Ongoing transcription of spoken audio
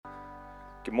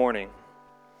Good morning.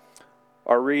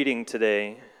 Our reading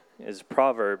today is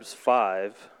Proverbs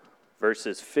 5,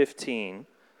 verses 15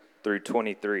 through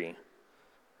 23.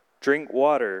 Drink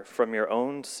water from your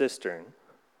own cistern,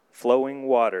 flowing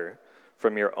water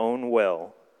from your own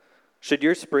well. Should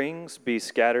your springs be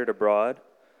scattered abroad,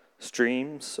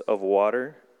 streams of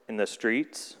water in the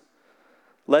streets?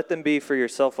 Let them be for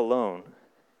yourself alone,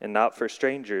 and not for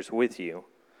strangers with you.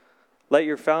 Let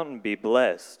your fountain be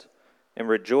blessed, and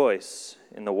rejoice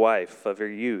in the wife of your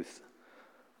youth,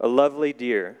 a lovely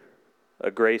deer,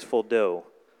 a graceful doe.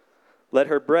 Let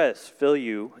her breasts fill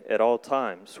you at all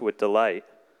times with delight.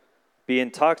 Be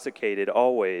intoxicated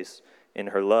always in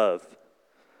her love.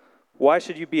 Why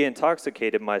should you be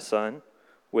intoxicated, my son,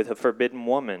 with a forbidden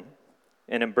woman,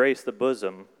 and embrace the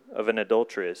bosom of an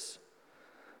adulteress?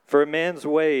 For a man's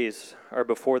ways are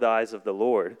before the eyes of the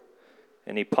Lord,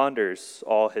 and he ponders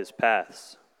all his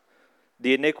paths.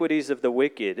 The iniquities of the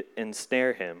wicked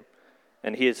ensnare him,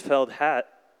 and he is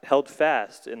held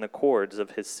fast in the cords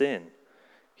of his sin.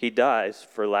 He dies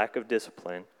for lack of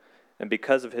discipline, and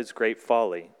because of his great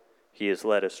folly, he is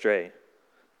led astray.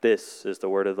 This is the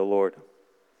word of the Lord.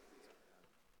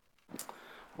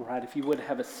 All right, if you would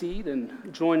have a seat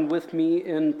and join with me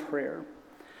in prayer.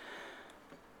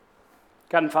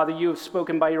 God and Father, you have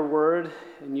spoken by your word,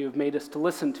 and you have made us to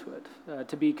listen to it,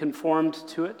 to be conformed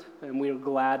to it, and we are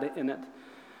glad in it.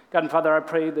 God and Father, I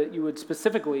pray that you would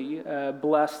specifically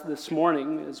bless this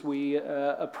morning as we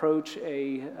approach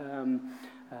a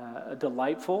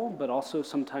delightful but also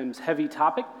sometimes heavy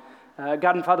topic.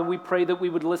 God and Father, we pray that we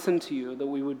would listen to you, that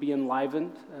we would be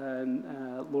enlivened, and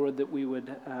Lord, that we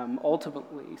would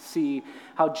ultimately see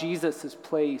how Jesus is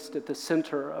placed at the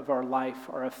center of our life,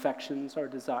 our affections, our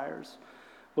desires.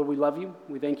 Lord, we love you.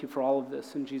 We thank you for all of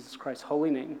this. In Jesus Christ's holy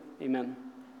name, amen.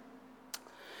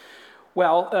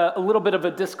 Well, a little bit of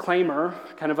a disclaimer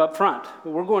kind of up front.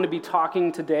 We're going to be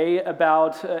talking today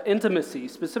about intimacy,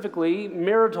 specifically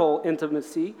marital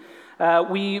intimacy.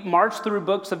 We march through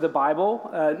books of the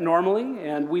Bible normally,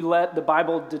 and we let the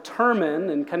Bible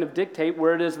determine and kind of dictate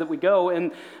where it is that we go.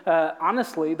 And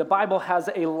honestly, the Bible has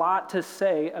a lot to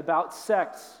say about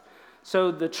sex.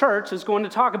 So the church is going to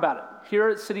talk about it. Here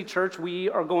at City Church, we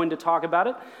are going to talk about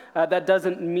it. That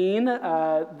doesn't mean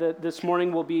that this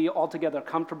morning will be altogether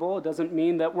comfortable. It doesn't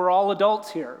mean that we're all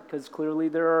adults here, because clearly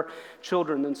there are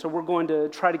children. And so we're going to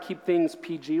try to keep things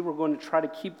PG. We're going to try to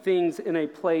keep things in a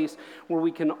place where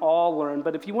we can all learn.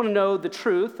 But if you want to know the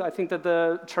truth, I think that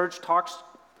the church talks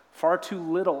far too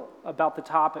little about the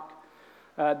topic.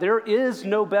 There is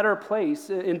no better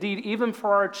place, indeed, even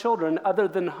for our children, other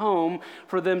than home,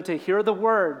 for them to hear the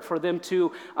word, for them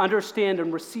to understand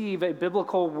and receive a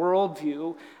biblical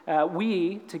worldview.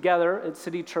 We, together at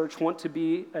City Church, want to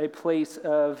be a place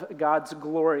of God's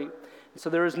glory.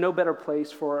 So there is no better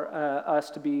place for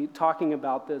us to be talking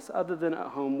about this other than at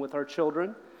home with our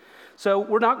children. So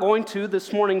we're not going to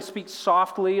this morning speak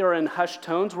softly or in hushed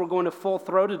tones. We're going to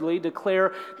full-throatedly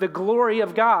declare the glory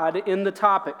of God in the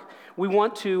topic. We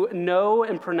want to know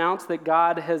and pronounce that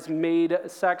God has made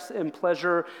sex and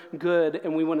pleasure good,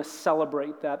 and we want to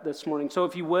celebrate that this morning. So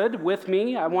if you would, with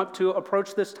me, I want to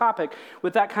approach this topic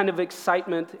with that kind of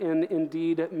excitement and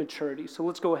indeed maturity. So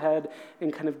let's go ahead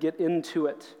and kind of get into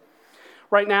it.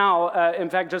 Right now, in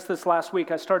fact, just this last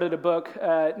week, I started a book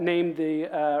named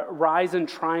The Rise and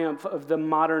Triumph of the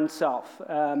Modern Self.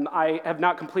 I have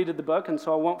not completed the book, and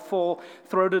so I won't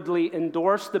full-throatedly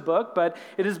endorse the book, but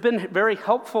it has been very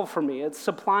helpful for me. It's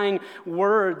supplying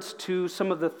words to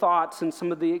some of the thoughts and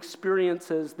some of the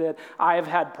experiences that I have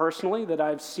had personally, that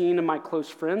I've seen in my close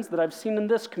friends, that I've seen in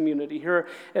this community here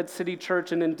at City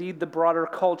Church, and indeed the broader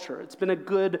culture. It's been a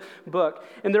good book.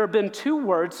 And there have been two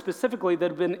words specifically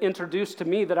that have been introduced to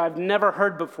me that I've never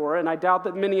heard before, and I doubt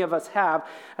that many of us have.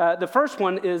 The first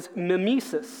one is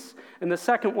mimesis, and the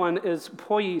second one is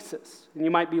poiesis. And you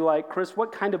might be like, Chris,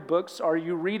 what kind of books are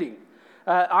you reading?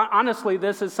 Honestly,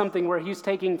 this is something where he's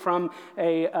taking from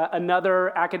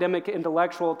another academic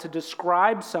intellectual to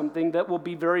describe something that will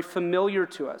be very familiar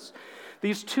to us.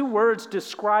 These two words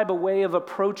describe a way of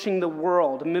approaching the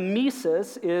world.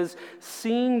 Mimesis is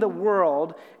seeing the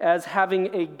world as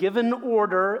having a given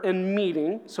order and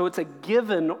meaning. So it's a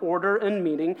given order and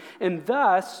meaning. And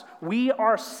thus, we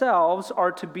ourselves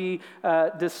are to be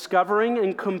discovering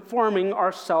and conforming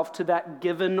ourselves to that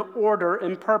given order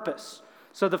and purpose.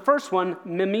 So the first one,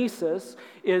 mimesis,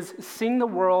 is seeing the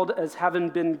world as having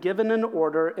been given an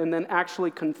order and then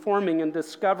actually conforming and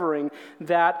discovering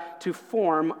that to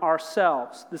form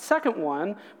ourselves. The second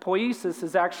one, poiesis,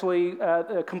 is actually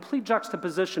a complete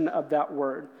juxtaposition of that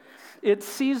word. It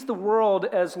sees the world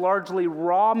as largely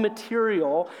raw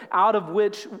material out of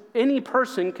which any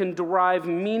person can derive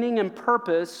meaning and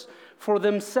purpose for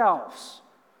themselves.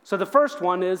 So the first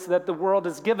one is that the world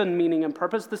is given meaning and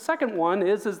purpose. The second one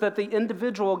is that the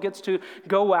individual gets to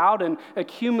go out and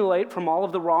accumulate from all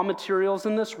of the raw materials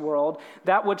in this world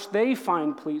that which they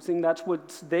find pleasing, that's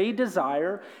what they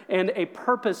desire, and a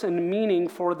purpose and meaning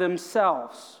for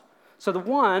themselves. So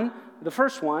the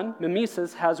first one,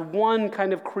 mimesis, has one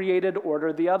kind of created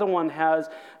order. The other one has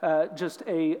just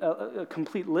a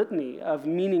complete litany of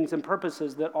meanings and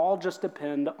purposes that all just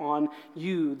depend on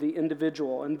you, the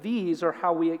individual. And these are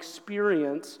how we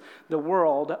experience the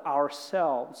world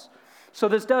ourselves. So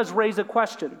this does raise a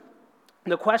question.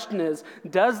 The question is,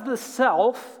 does the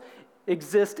self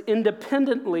exist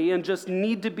independently and just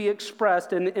need to be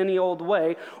expressed in any old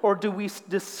way, or do we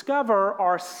discover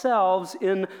ourselves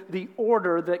in the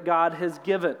order that God has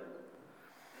given?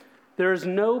 There is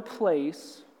no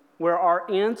place where our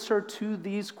answer to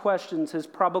these questions has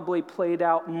probably played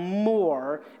out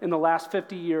more in the last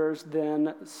 50 years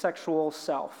than sexual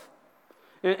self.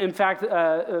 In fact,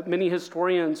 many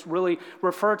historians really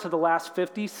refer to the last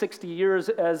 50, 60 years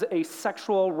as a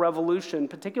sexual revolution,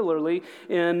 particularly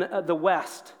in the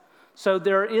West. So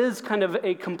there is kind of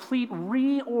a complete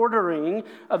reordering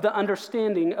of the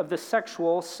understanding of the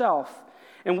sexual self.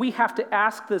 And we have to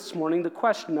ask this morning the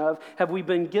question of, have we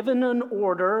been given an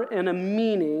order and a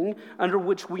meaning under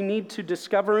which we need to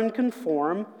discover and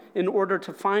conform in order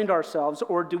to find ourselves,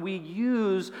 or do we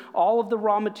use all of the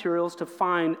raw materials to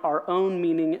find our own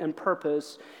meaning and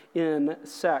purpose in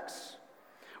sex?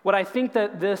 What I think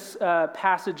that this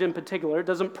passage in particular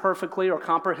doesn't perfectly or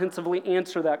comprehensively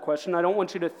answer that question. I don't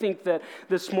want you to think that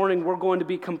this morning we're going to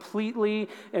be completely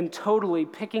and totally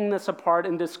picking this apart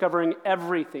and discovering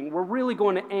everything. We're really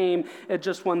going to aim at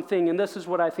just one thing, and this is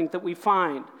what I think that we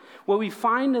find. What we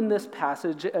find in this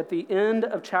passage at the end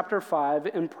of chapter 5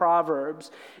 in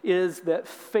Proverbs is that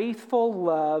faithful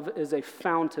love is a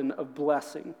fountain of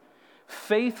blessing.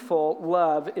 Faithful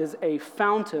love is a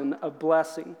fountain of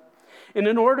blessing. And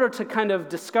in order to kind of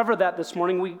discover that this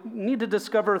morning, we need to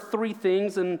discover three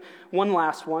things and one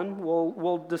last one.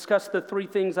 We'll discuss the three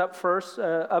things up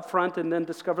front, and then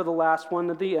discover the last one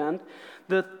at the end.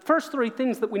 The first three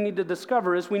things that we need to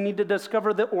discover is we need to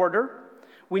discover the order,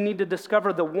 we need to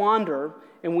discover the wander,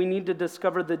 and we need to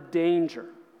discover the danger.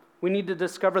 We need to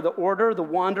discover the order, the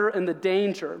wander, and the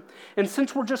danger. And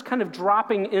since we're just kind of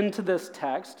dropping into this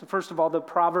text, first of all, the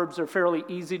Proverbs are fairly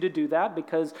easy to do that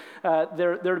because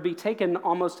they're to be taken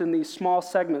almost in these small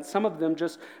segments, some of them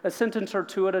just a sentence or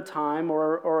two at a time,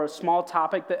 or a small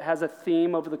topic that has a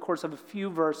theme over the course of a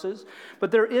few verses. But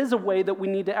there is a way that we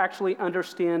need to actually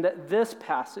understand this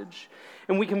passage.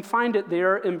 And we can find it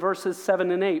there in verses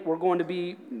 7 and 8. We're going to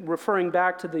be referring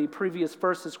back to the previous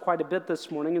verses quite a bit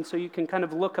this morning, and so you can kind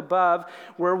of look above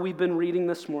where we've been reading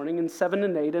this morning in 7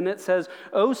 and 8, and it says,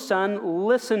 "O son,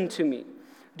 listen to me.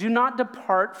 Do not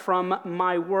depart from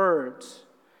my words.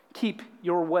 Keep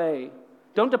your way."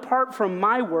 Don't depart from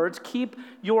my words. Keep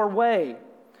your way.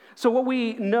 So what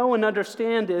we know and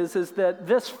understand is that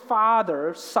this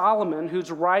father, Solomon, who's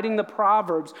writing the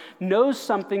Proverbs, knows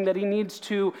something that he needs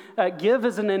to give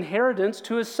as an inheritance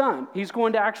to his son. He's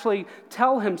going to actually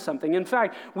tell him something. In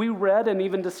fact, we read and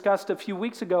even discussed a few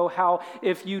weeks ago how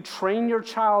if you train your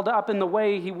child up in the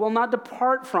way, he will not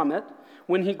depart from it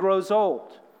when he grows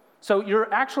old. So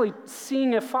you're actually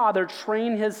seeing a father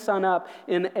train his son up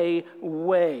in a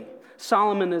way.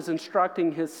 Solomon is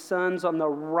instructing his sons on the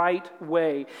right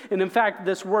way. And in fact,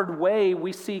 this word way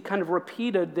we see kind of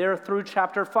repeated there through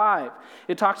chapter 5.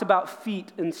 It talks about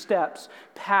feet and steps,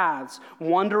 paths,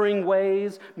 wandering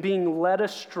ways, being led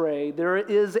astray. There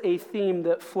is a theme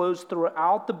that flows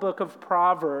throughout the book of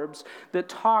Proverbs that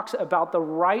talks about the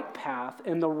right path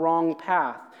and the wrong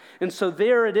path. And so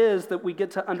there it is that we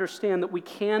get to understand that we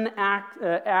can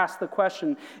ask the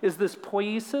question, is this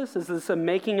poiesis, is this a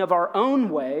making of our own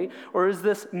way, or is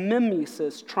this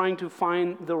mimesis, trying to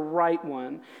find the right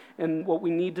one? And what we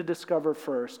need to discover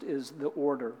first is the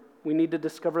order. We need to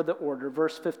discover the order.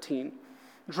 Verse 15,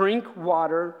 "Drink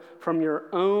water from your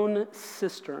own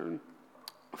cistern,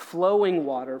 flowing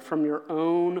water from your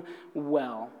own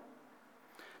well."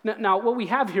 Now, what we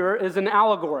have here is an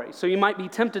allegory. So you might be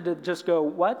tempted to just go,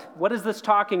 what? What is this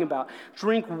talking about?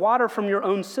 Drink water from your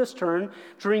own cistern.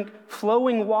 Drink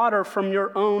flowing water from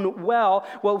your own well.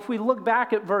 Well, if we look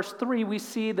back at verse 3, we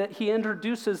see that he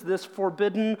introduces this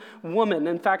forbidden woman.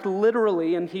 In fact,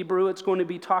 literally in Hebrew, it's going to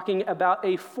be talking about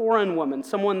a foreign woman,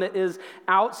 someone that is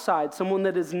outside, someone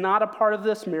that is not a part of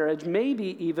this marriage,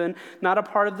 maybe even not a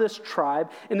part of this tribe.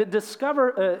 And it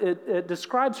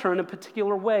describes her in a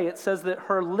particular way. It says that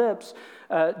her lips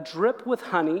drip with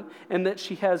honey, and that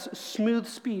she has smooth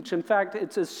speech. In fact,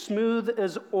 it's as smooth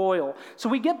as oil. So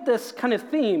we get this kind of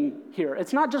theme here.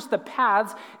 It's not just the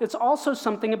paths, it's also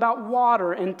something about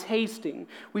water and tasting.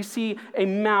 We see a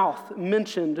mouth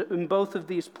mentioned in both of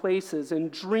these places,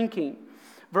 and drinking.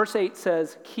 Verse 8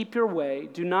 says, keep your way,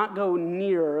 do not go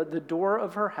near the door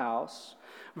of her house,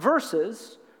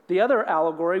 versus the other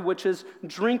allegory, which is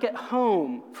drink at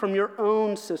home from your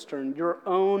own cistern, your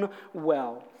own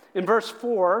well. In verse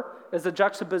 4, as a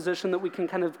juxtaposition that we can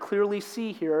kind of clearly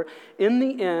see here, in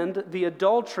the end, the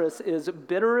adulteress is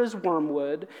bitter as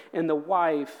wormwood, and the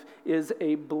wife is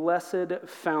a blessed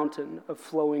fountain of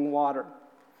flowing water.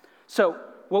 So,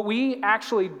 what we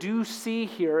actually do see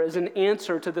here is an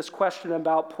answer to this question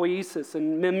about poiesis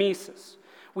and mimesis.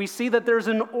 We see that there's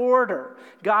an order.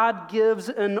 God gives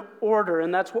an order,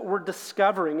 and that's what we're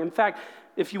discovering. In fact,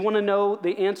 if you want to know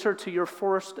the answer to your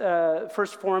first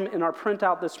form in our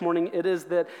printout this morning, it is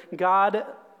that God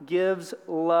gives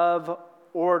love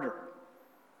order.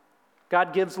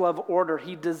 God gives love order.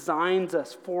 He designs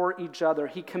us for each other.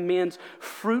 He commands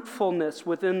fruitfulness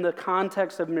within the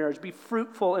context of marriage. Be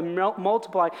fruitful and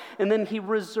multiply. And then he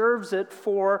reserves it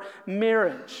for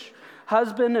marriage.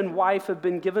 Husband and wife have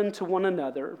been given to one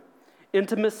another.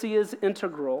 Intimacy is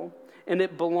integral, and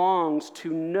it belongs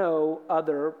to no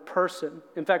other person.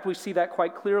 In fact, we see that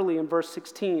quite clearly in verse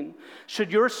 16.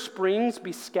 Should your springs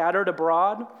be scattered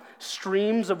abroad,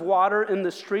 streams of water in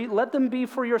the street, let them be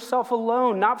for yourself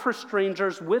alone, not for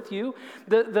strangers with you.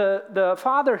 The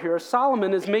father here,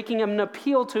 Solomon, is making an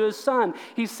appeal to his son.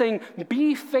 He's saying,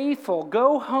 be faithful,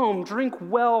 go home, drink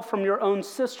well from your own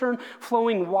cistern,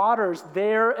 flowing waters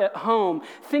there at home.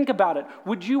 Think about it.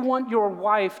 Would you want your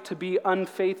wife to be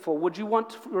unfaithful? Would you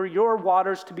want for your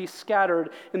waters to be scattered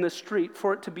in the street,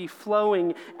 for it to be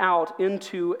flowing out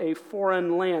into a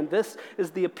foreign land? This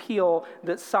is the appeal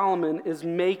that Solomon is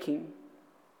making.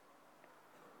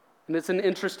 And it's an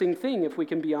interesting thing, if we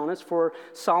can be honest, for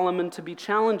Solomon to be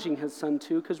challenging his son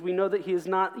too, because we know that he has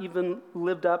not even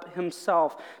lived up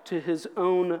himself to his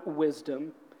own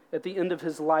wisdom. At the end of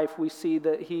his life, we see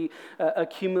that he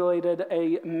accumulated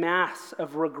a mass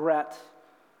of regret,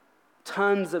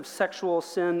 tons of sexual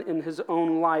sin in his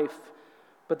own life.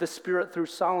 But the Spirit, through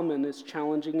Solomon, is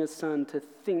challenging his son to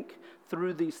think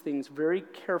through these things very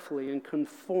carefully and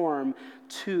conform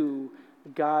to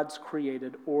God's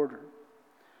created order.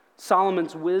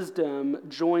 Solomon's wisdom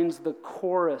joins the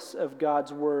chorus of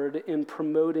God's word in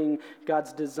promoting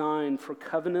God's design for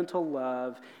covenantal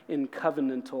love in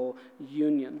covenantal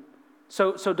union.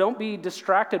 So don't be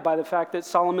distracted by the fact that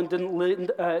Solomon didn't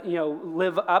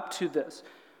live up to this.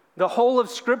 The whole of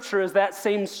Scripture is that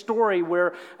same story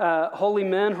where holy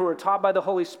men who are taught by the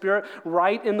Holy Spirit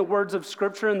write in the words of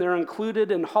Scripture, and they're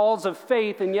included in halls of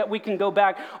faith, and yet we can go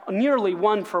back nearly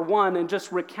one for one and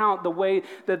just recount the way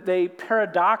that they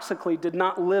paradoxically did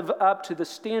not live up to the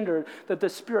standard that the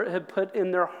Spirit had put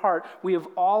in their heart. We have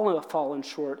all fallen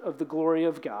short of the glory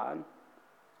of God.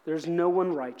 There's no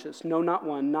one righteous, no, not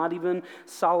one, not even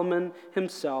Solomon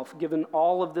himself, given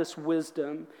all of this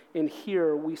wisdom. And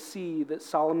here we see that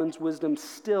Solomon's wisdom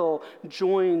still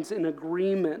joins in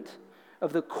agreement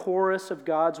of the chorus of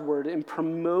God's word in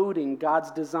promoting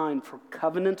God's design for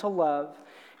covenantal love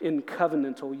in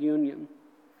covenantal union.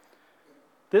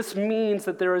 This means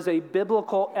that there is a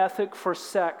biblical ethic for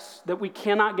sex that we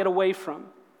cannot get away from.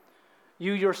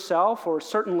 You yourself, or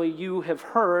certainly you have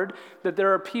heard that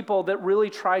there are people that really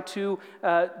try to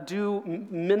do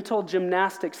mental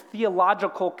gymnastics,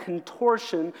 theological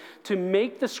contortion to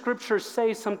make the Scriptures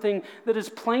say something that is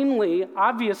plainly,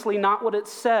 obviously not what it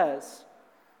says.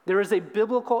 There is a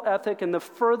biblical ethic, and the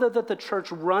further that the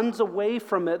church runs away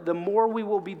from it, the more we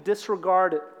will be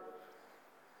disregarded.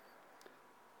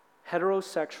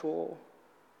 Heterosexual,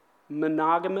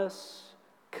 monogamous,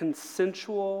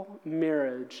 consensual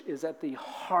marriage is at the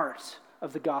heart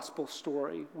of the gospel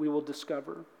story, we will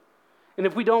discover. And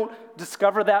if we don't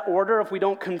discover that order, if we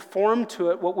don't conform to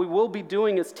it, what we will be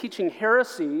doing is teaching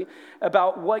heresy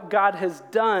about what God has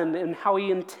done and how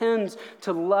he intends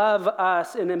to love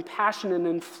us and impassion and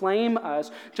inflame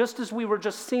us, just as we were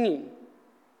just singing.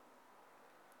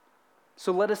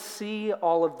 So let us see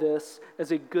all of this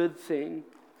as a good thing.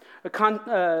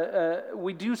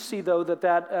 We do see, though,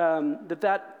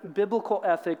 that biblical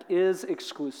ethic is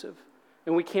exclusive,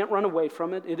 and we can't run away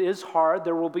from it. It is hard.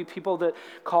 There will be people that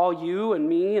call you and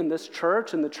me and this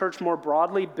church and the church more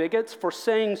broadly bigots for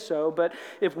saying so, but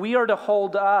if we are to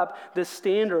hold up this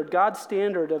standard, God's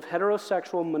standard of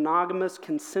heterosexual, monogamous,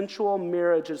 consensual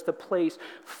marriage as the place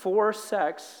for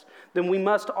sex, then we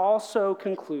must also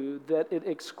conclude that it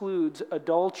excludes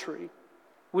adultery.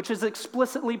 which is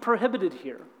explicitly prohibited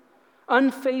here.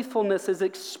 Unfaithfulness is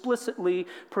explicitly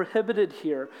prohibited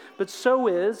here, but so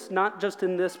is, not just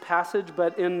in this passage,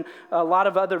 but in a lot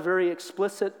of other very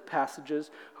explicit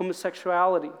passages,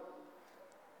 homosexuality.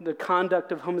 The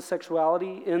conduct of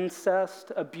homosexuality,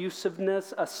 incest,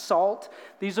 abusiveness, assault.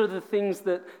 These are the things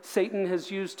that Satan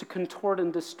has used to contort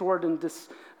and distort and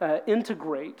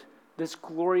disintegrate this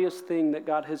glorious thing that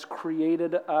God has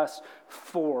created us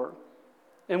for.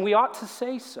 And we ought to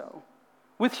say so.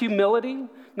 With humility,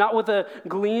 not with a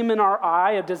gleam in our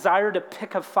eye, a desire to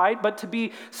pick a fight, but to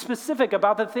be specific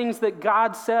about the things that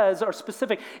God says are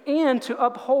specific, and to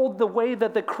uphold the way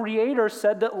that the Creator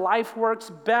said that life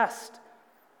works best.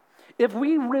 If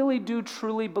we really do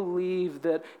truly believe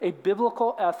that a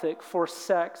biblical ethic for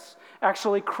sex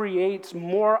actually creates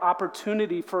more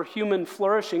opportunity for human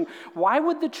flourishing, why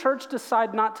would the church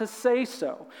decide not to say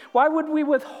so? Why would we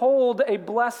withhold a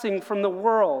blessing from the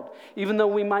world, even though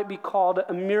we might be called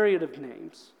a myriad of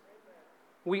names?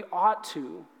 We ought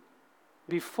to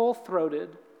be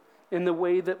full-throated in the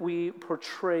way that we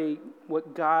portray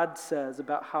what God says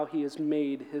about how He has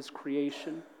made His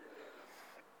creation.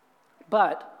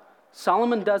 But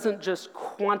Solomon doesn't just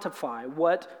quantify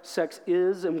what sex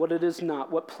is and what it is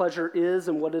not, what pleasure is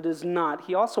and what it is not.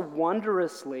 He also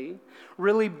wondrously,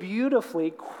 really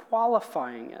beautifully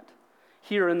qualifying it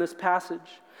here in this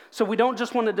passage. So we don't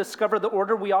just want to discover the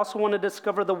order, we also want to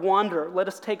discover the wonder. Let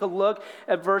us take a look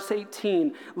at verse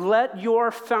 18. Let your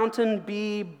fountain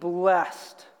be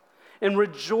blessed, and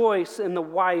rejoice in the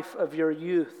wife of your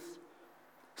youth.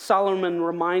 Solomon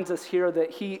reminds us here that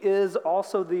he is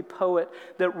also the poet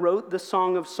that wrote the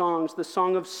Song of Songs, the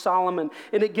Song of Solomon.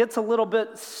 And it gets a little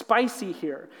bit spicy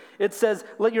here. It says,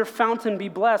 let your fountain be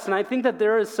blessed. And I think that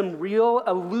there is some real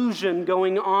illusion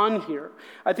going on here.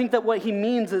 I think that what he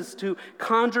means is to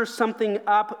conjure something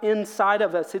up inside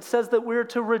of us. It says that we're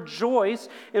to rejoice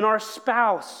in our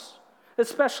spouse,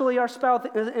 especially our spouse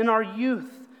in our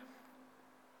youth.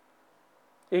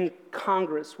 In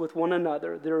congress with one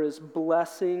another, there is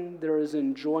blessing, there is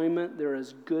enjoyment, there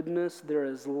is goodness, there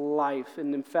is life.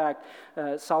 And in fact,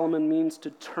 Solomon means to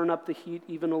turn up the heat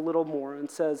even a little more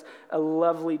and says, a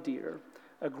lovely deer,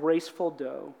 a graceful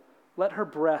doe, let her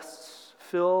breasts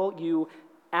fill you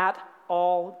at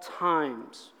all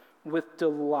times with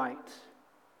delight.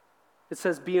 It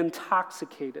says, be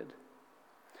intoxicated.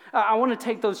 I want to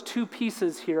take those two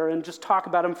pieces here and just talk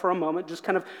about them for a moment, just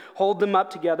kind of hold them up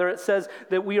together. It says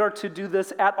that we are to do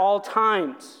this at all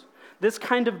times. This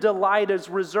kind of delight is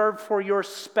reserved for your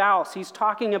spouse. He's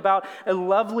talking about a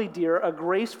lovely deer, a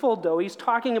graceful doe. He's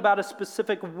talking about a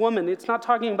specific woman. It's not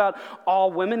talking about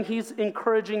all women. He's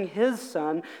encouraging his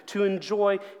son to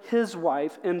enjoy his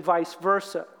wife and vice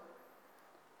versa.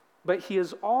 But he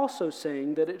is also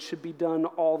saying that it should be done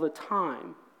all the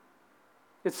time.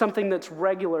 It's something that's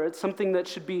regular. It's something that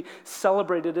should be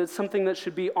celebrated. It's something that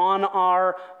should be on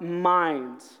our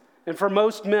minds. And for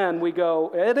most men, we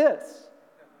go, it is.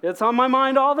 It's on my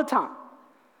mind all the time.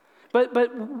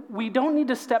 But we don't need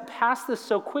to step past this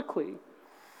so quickly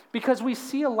because we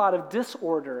see a lot of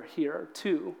disorder here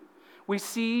too.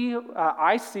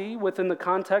 I see within the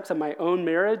context of my own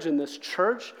marriage in this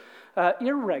church,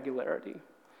 irregularity.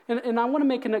 And I want to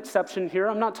make an exception here.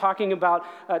 I'm not talking about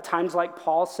times like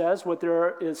Paul says, where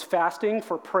there is fasting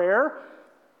for prayer,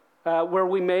 where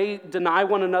we may deny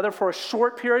one another for a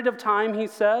short period of time, he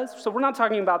says. So we're not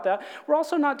talking about that. We're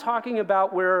also not talking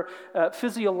about where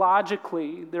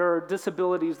physiologically there are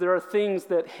disabilities, there are things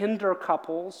that hinder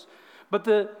couples. But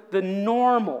the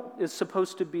normal is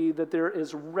supposed to be that there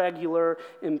is regular,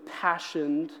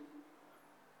 impassioned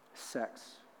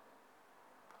sex.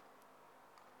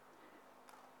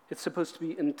 It's supposed to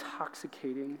be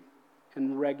intoxicating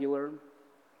and regular.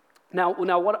 Now,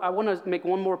 what I want to make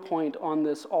one more point on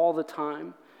this all the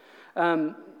time.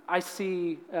 I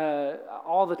see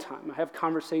all the time, I have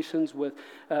conversations with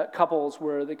couples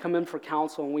where they come in for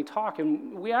counsel and we talk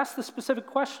and we ask the specific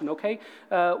question, okay,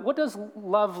 what does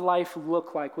love life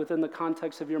look like within the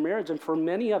context of your marriage? And for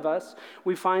many of us,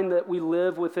 we find that we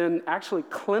live within actually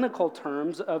clinical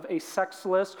terms of a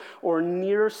sexless or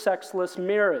near sexless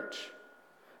marriage.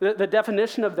 The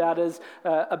definition of that is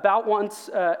about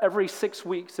once every 6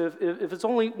 weeks. If it's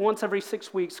only once every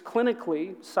 6 weeks,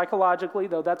 clinically, psychologically,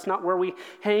 though that's not where we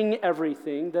hang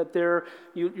everything, that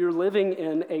you're living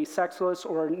in a sexless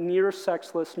or near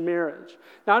sexless marriage.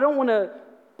 Now, I don't want to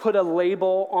put a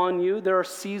label on you. There are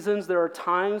seasons, there are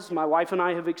times. My wife and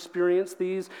I have experienced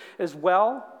these as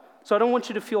well. So I don't want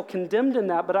you to feel condemned in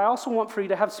that, but I also want for you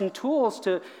to have some tools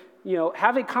to,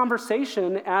 have a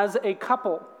conversation as a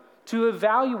couple, to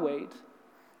evaluate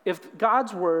if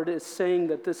God's word is saying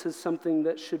that this is something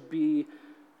that should be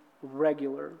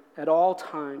regular, at all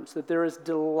times, that there is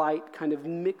delight kind of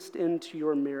mixed into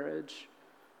your marriage.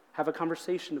 Have a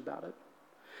conversation about it.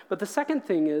 But the second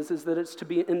thing is that it's to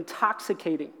be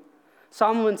intoxicating.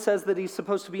 Solomon says that he's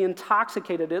supposed to be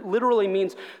intoxicated. It literally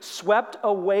means swept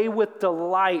away with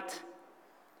delight.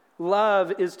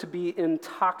 Love is to be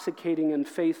intoxicating and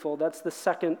faithful. That's the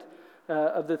second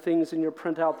of the things in your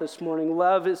printout this morning.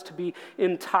 Love is to be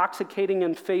intoxicating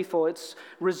and faithful. It's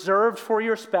reserved for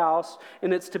your spouse,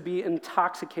 and it's to be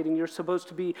intoxicating. You're supposed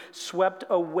to be swept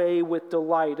away with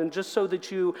delight. And just so that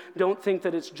you don't think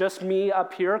that it's just me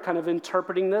up here kind of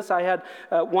interpreting this, I had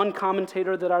one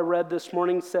commentator that I read this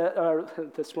morning,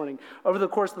 over the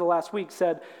course of the last week,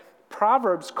 said,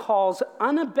 Proverbs calls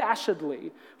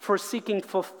unabashedly for seeking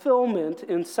fulfillment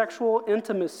in sexual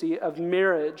intimacy of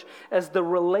marriage as the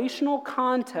relational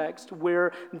context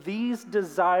where these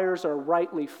desires are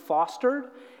rightly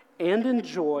fostered and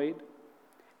enjoyed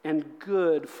and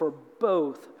good for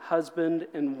both husband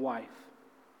and wife.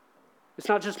 It's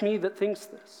not just me that thinks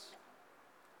this.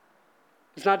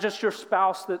 It's not just your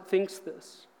spouse that thinks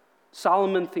this.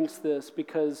 Solomon thinks this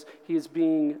because he is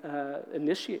being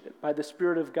initiated by the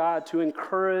Spirit of God to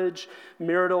encourage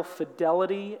marital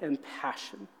fidelity and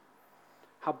passion.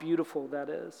 How beautiful that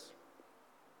is.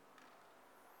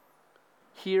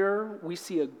 Here we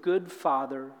see a good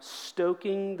father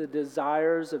stoking the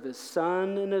desires of his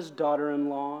son and his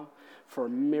daughter-in-law for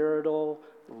marital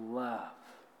love.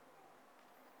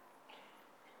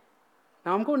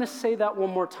 Now, I'm going to say that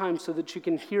one more time so that you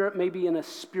can hear it maybe in a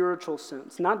spiritual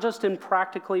sense, not just in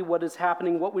practically what is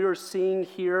happening, what we are seeing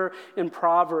here in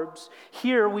Proverbs.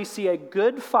 Here we see a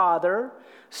good father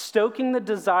stoking the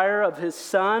desire of his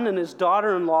son and his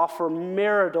daughter-in-law for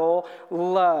marital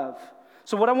love.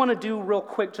 So what I want to do real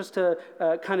quick just to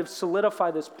kind of solidify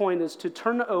this point is to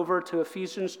turn over to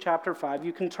Ephesians chapter 5.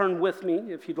 You can turn with me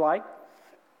if you'd like.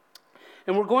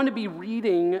 And we're going to be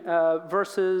reading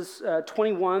verses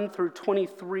 21 through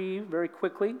 23 very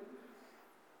quickly.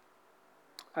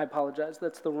 I apologize,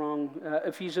 that's the wrong.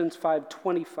 Ephesians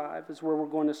 5:25 is where we're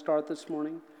going to start this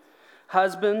morning.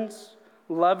 Husbands,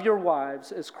 love your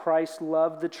wives as Christ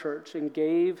loved the church and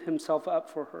gave himself up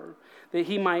for her, that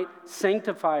he might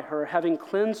sanctify her, having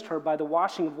cleansed her by the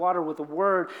washing of water with the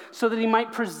word, so that he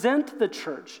might present the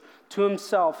church to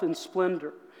himself in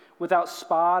splendor, without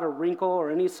spot or wrinkle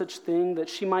or any such thing, that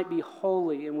she might be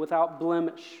holy and without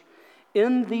blemish.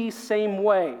 In the same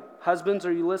way, husbands,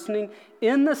 are you listening?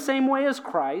 In the same way as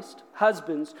Christ,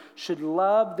 husbands should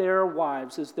love their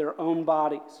wives as their own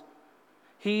bodies.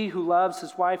 He who loves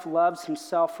his wife loves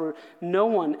himself, for no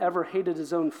one ever hated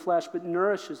his own flesh, but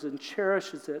nourishes and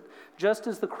cherishes it, just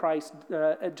as Christ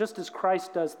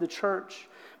does the church,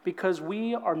 because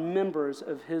we are members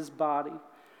of his body.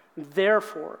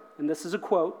 Therefore, and this is a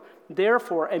quote,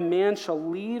 therefore a man shall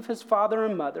leave his father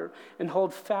and mother and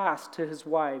hold fast to his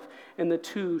wife, and the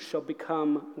two shall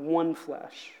become one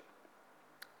flesh.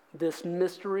 This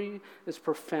mystery is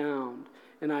profound,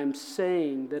 and I'm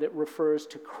saying that it refers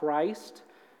to Christ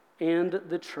and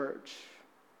the church.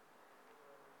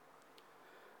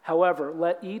 However,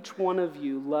 let each one of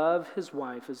you love his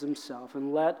wife as himself,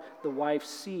 and let the wife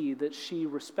see that she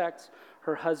respects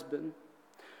her husband.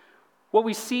 What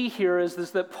we see here is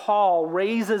that Paul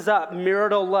raises up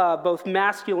marital love, both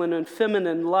masculine and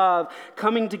feminine love,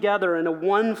 coming together in a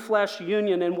one flesh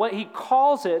union. And what he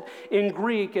calls it in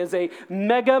Greek is a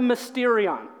mega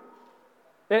mysterion.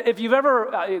 If you've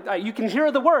ever, you can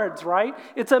hear the words, right?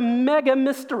 It's a mega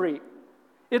mystery.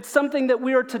 It's something that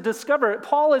we are to discover.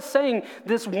 Paul is saying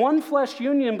this one flesh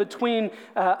union between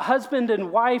husband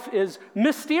and wife is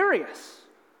mysterious,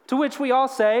 to which we all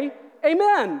say,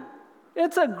 amen.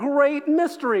 It's a great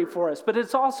mystery for us, but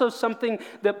it's also something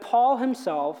that Paul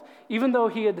himself, even though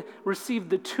he had received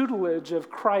the tutelage of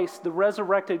Christ, the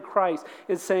resurrected Christ,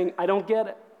 is saying, I don't get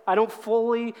it. I don't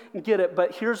fully get it,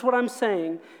 but here's what I'm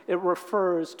saying. It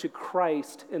refers to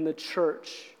Christ and the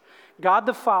church. God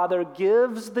the Father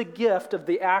gives the gift of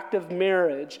the act of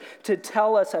marriage to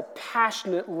tell us a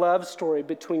passionate love story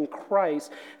between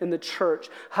Christ and the church.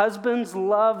 Husbands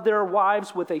love their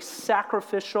wives with a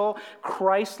sacrificial,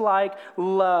 Christ-like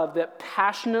love that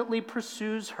passionately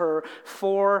pursues her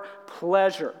for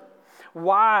pleasure.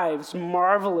 Wives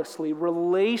marvelously,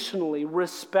 relationally,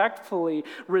 respectfully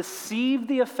receive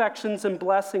the affections and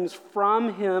blessings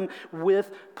from him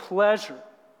with pleasure.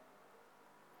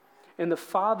 And the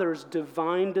Father's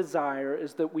divine desire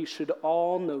is that we should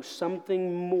all know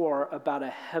something more about a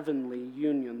heavenly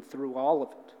union through all of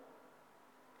it.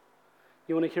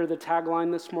 You want to hear the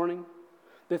tagline this morning?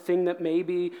 The thing that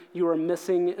maybe you are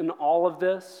missing in all of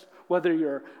this? whether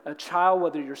you're a child,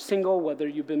 whether you're single, whether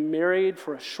you've been married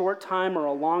for a short time or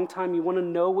a long time, you want to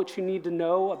know what you need to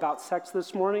know about sex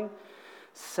this morning?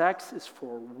 Sex is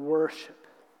for worship.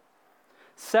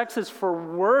 Sex is for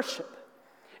worship.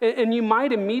 And you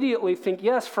might immediately think,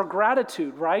 yes, for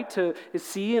gratitude, right? To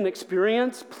see and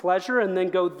experience pleasure and then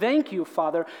go, thank you,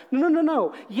 Father.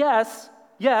 No. Yes,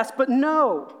 but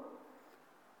no.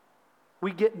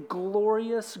 We get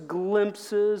glorious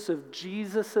glimpses of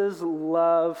Jesus'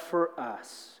 love for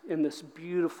us in this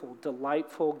beautiful,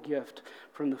 delightful gift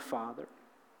from the Father.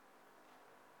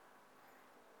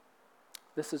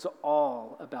 This is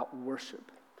all about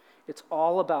worship. It's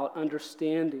all about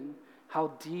understanding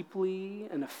how deeply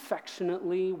and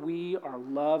affectionately we are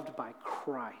loved by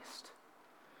Christ.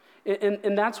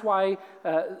 And that's why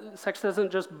sex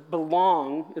doesn't just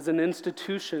belong as an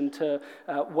institution to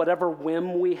whatever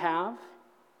whim we have,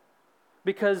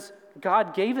 because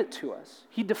God gave it to us.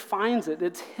 He defines it.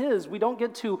 It's His. We don't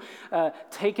get to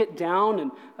take it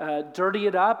down and dirty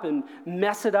it up and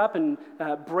mess it up and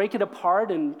break it apart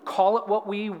and call it what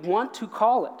we want to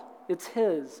call it. It's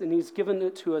His, and He's given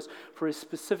it to us for a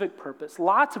specific purpose.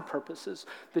 Lots of purposes,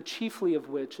 the chiefly of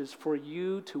which is for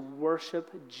you to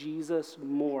worship Jesus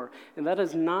more. And that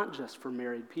is not just for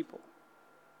married people.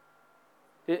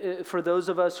 For those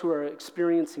of us who are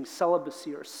experiencing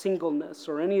celibacy or singleness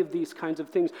or any of these kinds of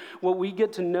things, what we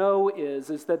get to know is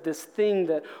that this thing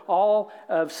that all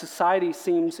of society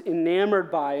seems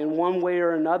enamored by in one way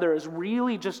or another is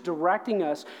really just directing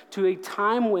us to a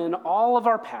time when all of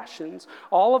our passions,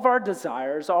 all of our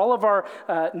desires, all of our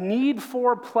need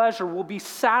for pleasure will be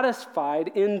satisfied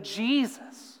in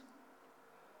Jesus.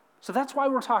 So that's why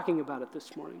we're talking about it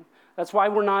this morning. That's why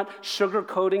we're not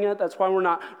sugarcoating it. That's why we're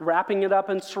not wrapping it up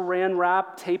in saran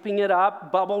wrap, taping it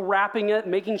up, bubble wrapping it,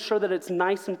 making sure that it's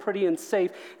nice and pretty and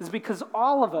safe, is because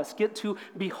all of us get to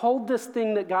behold this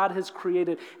thing that God has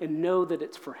created and know that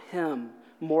it's for Him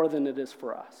more than it is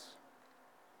for us.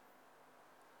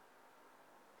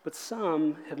 But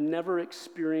some have never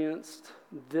experienced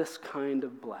this kind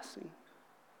of blessing,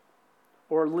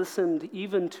 or listened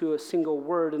even to a single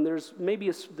word. And there's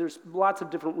lots of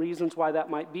different reasons why that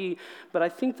might be, but I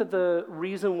think that the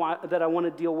reason why that I want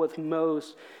to deal with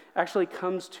most actually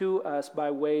comes to us by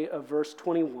way of verse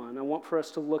 21. I want for us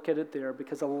to look at it there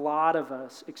because a lot of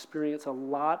us experience a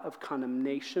lot of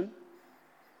condemnation,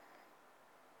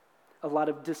 a lot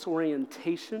of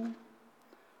disorientation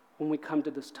when we come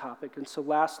to this topic. And so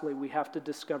lastly, we have to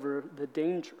discover the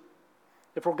danger.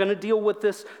 If we're going to deal with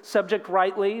this subject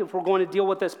rightly, if we're going to deal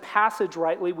with this passage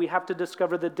rightly, we have to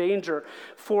discover the danger.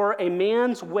 For a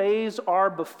man's ways are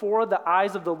before the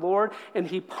eyes of the Lord, and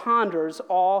he ponders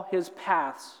all his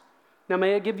paths. Now,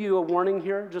 may I give you a warning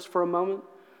here just for a moment?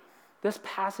 This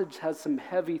passage has some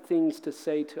heavy things to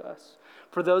say to us.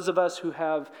 For those of us who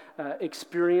have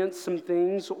experienced some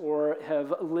things or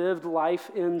have lived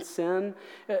life in sin,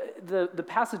 the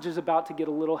passage is about to get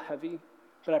a little heavy.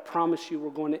 But I promise you we're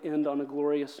going to end on a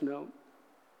glorious note.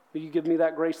 Will you give me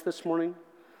that grace this morning?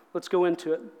 Let's go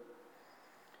into it.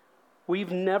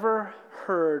 We've never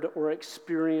heard or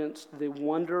experienced the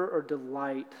wonder or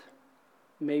delight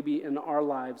maybe in our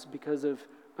lives because of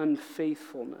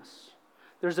unfaithfulness.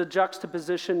 There's a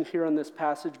juxtaposition here in this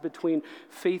passage between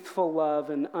faithful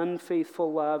love and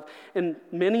unfaithful love. And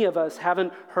many of us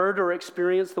haven't heard or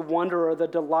experienced the wonder or the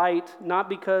delight, not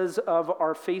because of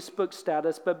our Facebook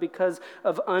status, but because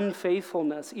of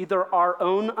unfaithfulness, either our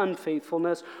own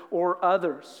unfaithfulness or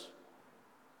others.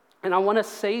 And I want to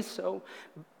say so.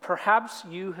 Perhaps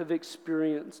you have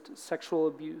experienced sexual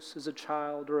abuse as a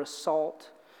child or assault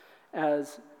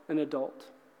as an adult.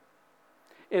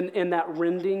 And that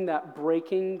rending, that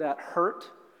breaking, that hurt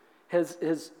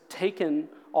has taken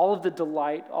all of the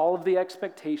delight, all of the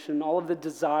expectation, all of the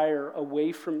desire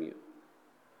away from you.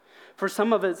 For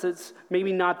some of us, it's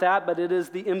maybe not that, but it is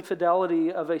the infidelity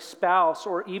of a spouse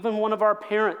or even one of our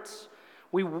parents.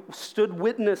 We stood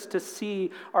witness to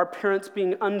see our parents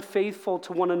being unfaithful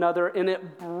to one another, and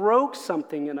it broke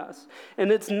something in us.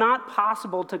 And it's not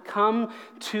possible to come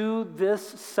to this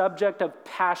subject of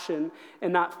passion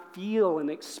and not feel and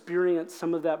experience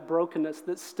some of that brokenness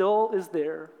that still is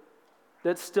there,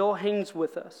 that still hangs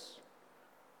with us.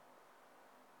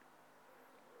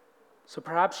 So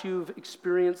perhaps you've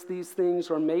experienced these things,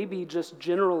 or maybe just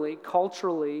generally,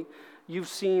 culturally, you've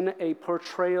seen a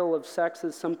portrayal of sex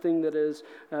as something that is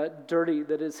dirty,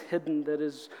 that is hidden, that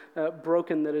is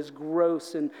broken, that is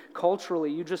gross, and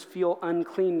culturally you just feel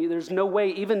unclean. There's no way,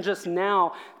 even just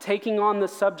now, taking on the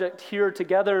subject here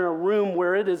together in a room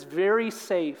where it is very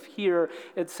safe here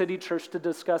at City Church to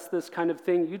discuss this kind of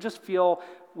thing, you just feel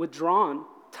withdrawn,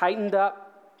 tightened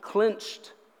up,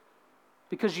 clenched.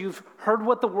 because you've heard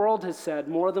what the world has said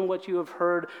more than what you have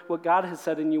heard what God has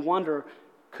said, and you wonder,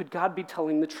 could God be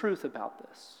telling the truth about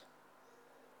this?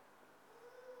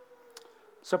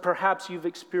 So perhaps you've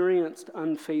experienced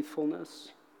unfaithfulness,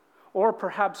 or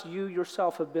perhaps you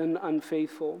yourself have been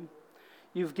unfaithful.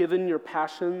 You've given your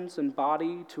passions and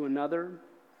body to another.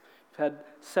 You've had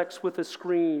sex with a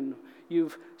screen.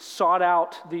 You've sought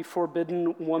out the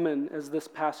forbidden woman, as this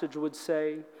passage would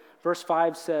say. Verse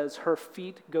 5 says, her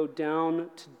feet go down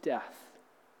to death.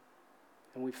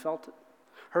 And we felt it.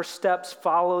 Her steps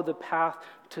follow the path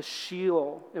to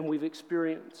Sheol, and we've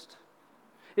experienced.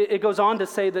 It goes on to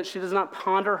say that she does not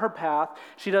ponder her path.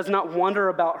 She does not wonder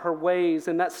about her ways.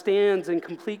 And that stands in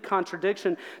complete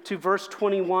contradiction to verse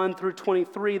 21 through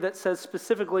 23 that says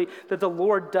specifically that the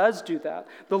Lord does do that.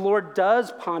 The Lord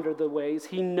does ponder the ways.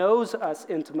 He knows us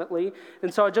intimately.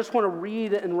 And so I just want to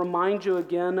read and remind you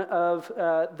again of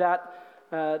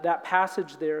that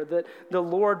passage there, that the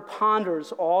Lord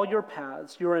ponders all your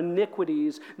paths, your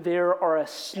iniquities, there are a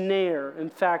snare. In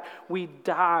fact, we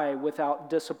die without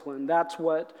discipline. That's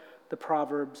what the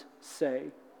Proverbs say.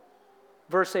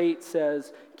 Verse 8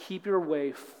 says, keep your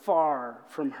way far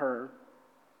from her,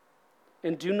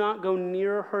 and do not go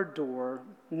near her door,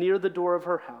 near the door of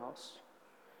her house.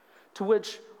 To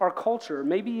which our culture,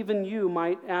 maybe even you,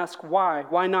 might ask, why?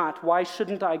 Why not? Why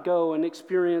shouldn't I go and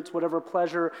experience whatever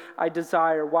pleasure I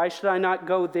desire? Why should I not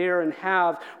go there and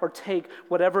have or take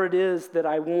whatever it is that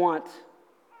I want?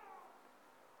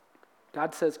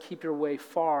 God says, keep your way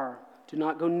far. Do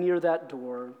not go near that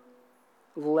door,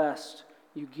 lest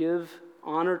you give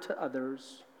honor to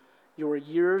others, your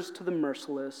years to the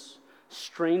merciless,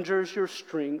 strangers your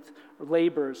strength,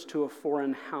 labors to a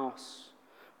foreign house.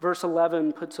 Verse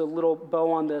 11 puts a little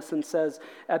bow on this and says,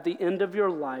 at the end of your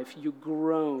life you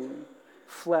groan,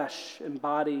 flesh and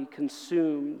body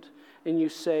consumed, and you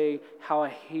say, how I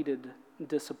hated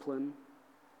discipline.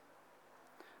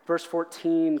 Verse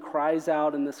 14 cries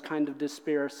out in this kind of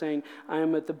despair, saying, I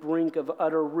am at the brink of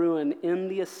utter ruin in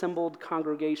the assembled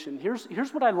congregation.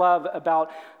 Here's what I love about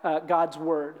God's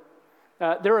word.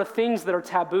 There are things that are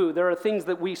taboo. There are things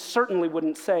that we certainly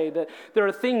wouldn't say. That there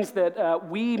are things that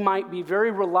we might be very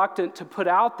reluctant to put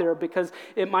out there because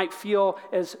it might feel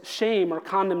as shame or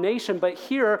condemnation. But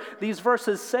here, these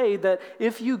verses say that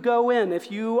if you go in, if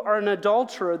you are an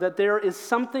adulterer, that there is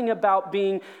something about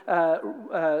being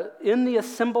in the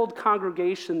assembled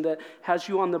congregation that has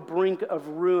you on the brink of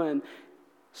ruin.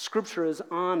 Scripture is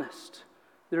honest.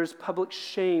 There is public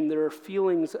shame. There are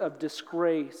feelings of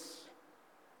disgrace.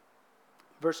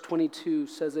 Verse 22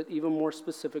 says it even more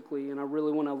specifically, and I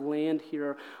really want to land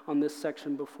here on this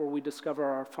section before we discover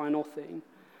our final thing.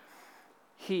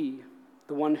 He,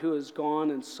 the one who has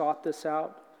gone and sought this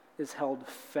out, is held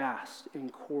fast in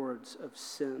cords of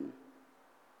sin.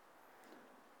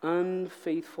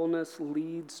 Unfaithfulness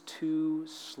leads to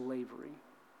slavery.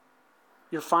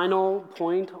 Your final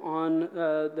point on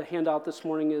the handout this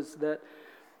morning is that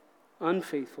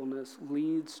unfaithfulness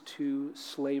leads to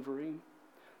slavery.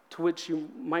 To which you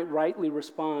might rightly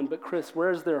respond, but Chris, where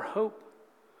is their hope?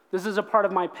 This is a part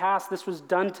of my past. This was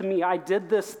done to me. I did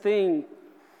this thing.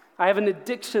 I have an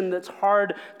addiction that's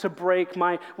hard to break.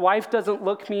 My wife doesn't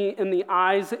look me in the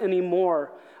eyes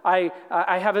anymore. I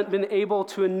haven't been able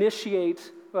to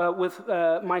initiate with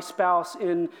my spouse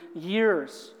in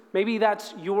years. Maybe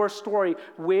that's your story.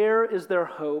 Where is their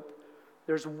hope?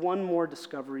 There's one more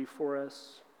discovery for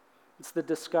us. It's the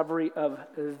discovery of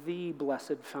the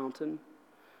blessed fountain.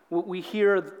 We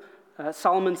hear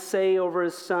Solomon say over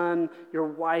his son, your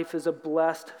wife is a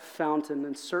blessed fountain,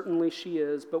 and certainly she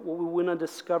is, but what we want to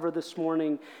discover this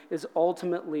morning is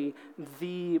ultimately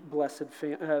the blessed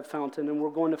fountain, and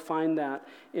we're going to find that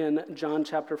in John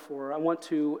chapter 4. I want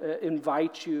to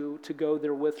invite you to go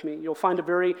there with me. You'll find a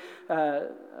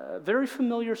very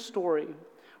familiar story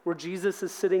where Jesus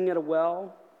is sitting at a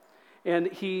well, and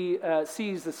he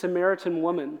sees the Samaritan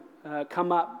woman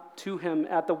come up to him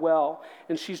at the well,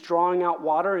 and she's drawing out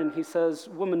water, and he says,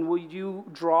 woman, will you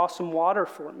draw some water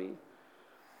for me?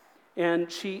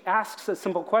 And she asks a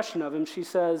simple question of him. She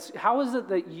says, how is it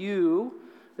that you,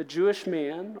 a Jewish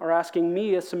man, are asking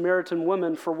me, a Samaritan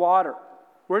woman, for water?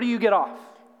 Where do you get off?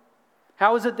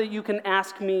 How is it that you can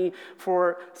ask me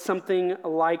for something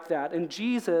like that? And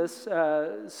Jesus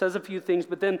says a few things,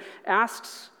 but then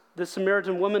asks the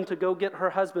Samaritan woman to go get her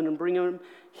husband and bring him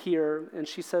here. And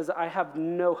she says, I have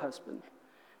no husband.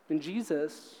 And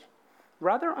Jesus,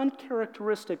 rather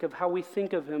uncharacteristic of how we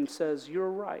think of him, says, you're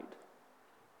right.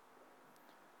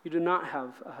 You do not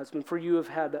have a husband, for you have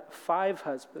had 5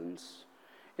 husbands,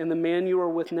 and the man you are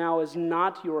with now is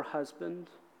not your husband.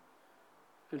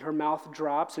 And her mouth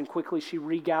drops, and quickly she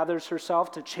regathers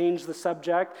herself to change the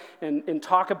subject and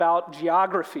talk about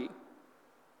geography.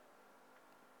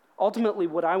 Ultimately,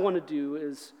 what I want to do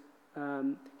is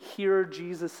hear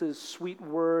Jesus' sweet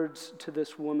words to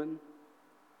this woman.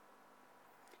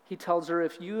 He tells her,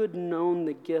 if you had known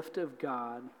the gift of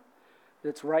God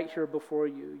that's right here before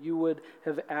you, you would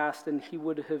have asked and he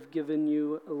would have given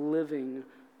you living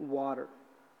water.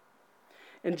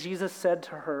 And Jesus said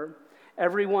to her,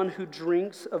 everyone who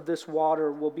drinks of this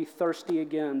water will be thirsty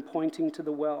again, pointing to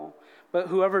the well. But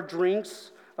whoever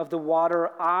drinks of the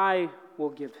water I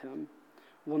will give him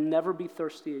will never be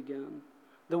thirsty again.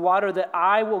 The water that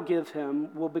I will give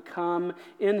him will become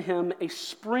in him a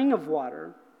spring of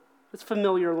water. It's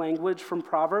familiar language from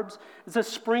Proverbs. It's a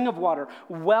spring of water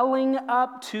welling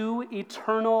up to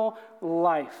eternal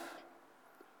life.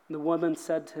 The woman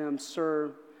said to him,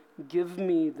 Sir, give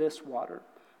me this water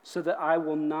so that I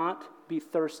will not be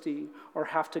thirsty or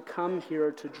have to come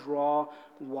here to draw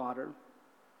water.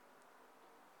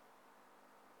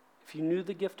 If you knew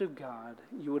the gift of God,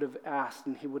 you would have asked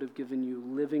and he would have given you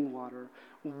living water,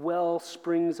 well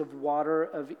springs of water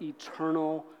of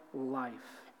eternal life.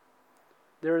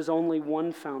 There is only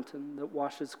one fountain that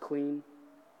washes clean.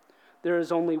 There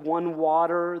is only one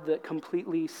water that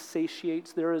completely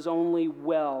satiates. There is only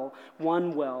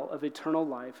one well of eternal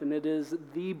life, and it is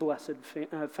the blessed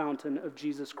fountain of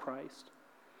Jesus Christ.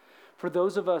 For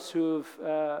those of us who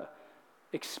have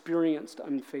experienced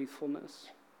unfaithfulness,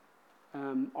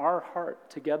 our heart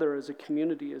together as a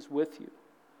community is with you.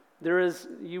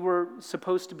 You were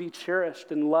supposed to be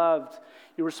cherished and loved.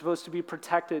 You were supposed to be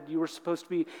protected. You were supposed to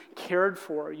be cared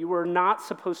for. You were not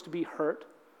supposed to be hurt.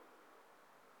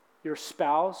 Your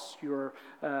spouse, your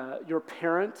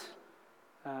parent,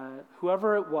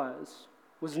 whoever it was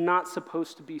not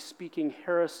supposed to be speaking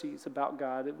heresies about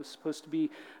God. It was supposed to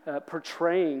be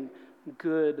portraying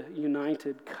good,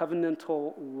 united,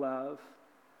 covenantal love.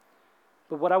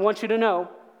 But what I want you to know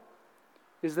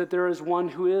is that there is one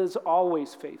who is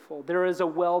always faithful. There is a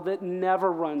well that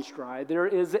never runs dry. There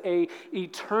is an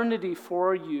eternity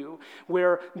for you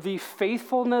where the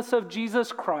faithfulness of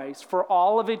Jesus Christ for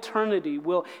all of eternity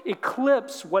will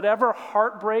eclipse whatever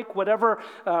heartbreak, whatever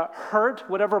hurt,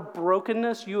 whatever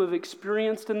brokenness you have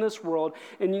experienced in this world,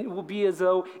 and it will be as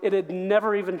though it had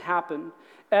never even happened.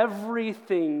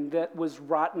 Everything that was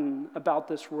rotten about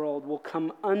this world will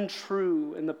come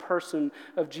untrue in the person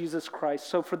of Jesus Christ.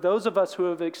 So for those of us who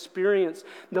have experienced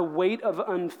the weight of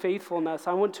unfaithfulness,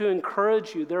 I want to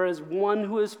encourage you. There is one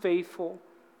who is faithful,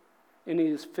 and he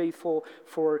is faithful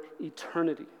for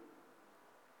eternity.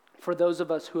 For those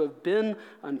of us who have been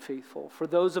unfaithful, for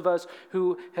those of us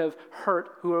who have hurt,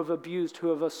 who have abused, who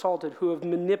have assaulted, who have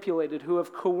manipulated, who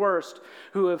have coerced,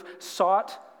 who have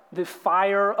sought the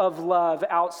fire of love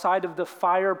outside of the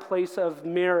fireplace of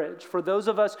marriage. For those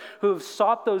of us who have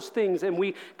sought those things, and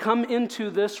we come into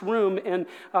this room and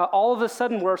all of a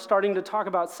sudden we're starting to talk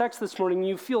about sex this morning, and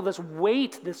you feel this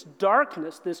weight, this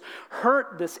darkness, this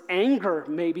hurt, this anger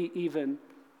maybe even.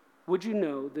 Would you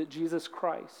know that Jesus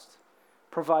Christ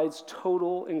provides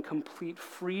total and complete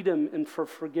freedom and for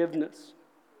forgiveness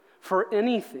for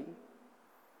anything?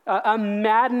 A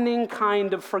maddening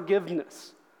kind of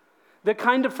forgiveness. The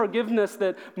kind of forgiveness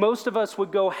that most of us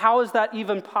would go, how is that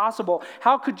even possible?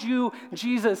 How could you,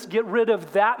 Jesus, get rid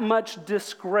of that much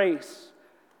disgrace?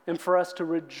 And for us to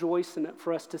rejoice in it,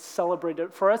 for us to celebrate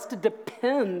it, for us to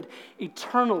depend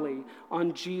eternally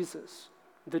on Jesus,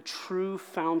 the true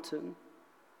fountain,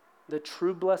 the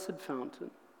true blessed fountain,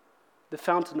 the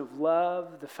fountain of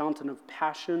love, the fountain of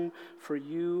passion for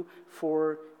you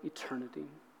for eternity.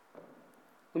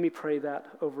 Let me pray that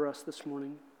over us this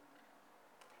morning.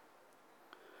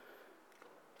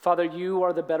 Father, you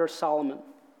are the better Solomon.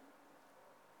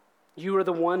 You are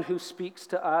the one who speaks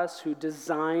to us, who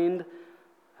designed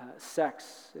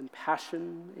sex and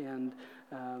passion and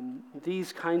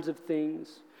these kinds of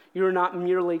things. You are not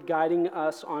merely guiding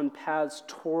us on paths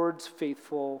towards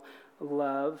faithful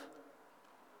love,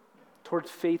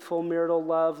 towards faithful marital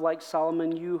love like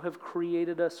Solomon. You have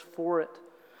created us for it,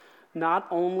 not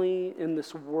only in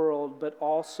this world, but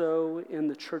also in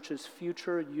the church's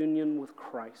future union with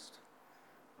Christ.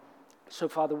 So,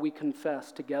 Father, we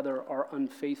confess together our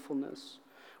unfaithfulness.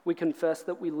 We confess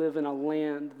that we live in a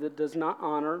land that does not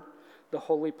honor the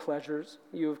holy pleasures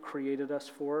you have created us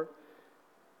for.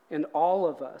 And all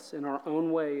of us, in our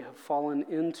own way, have fallen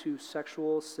into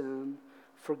sexual sin.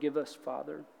 Forgive us,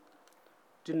 Father.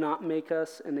 Do not make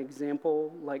us an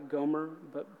example like Gomer,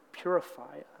 but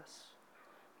purify us.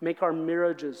 Make our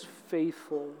marriages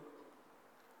faithful.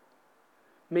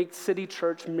 Make City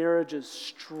Church marriages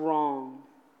strong.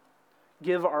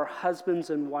 Give our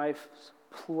husbands and wives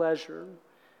pleasure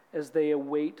as they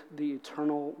await the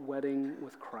eternal wedding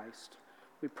with Christ.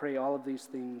 We pray all of these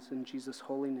things in Jesus'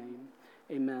 holy name.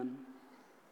 Amen.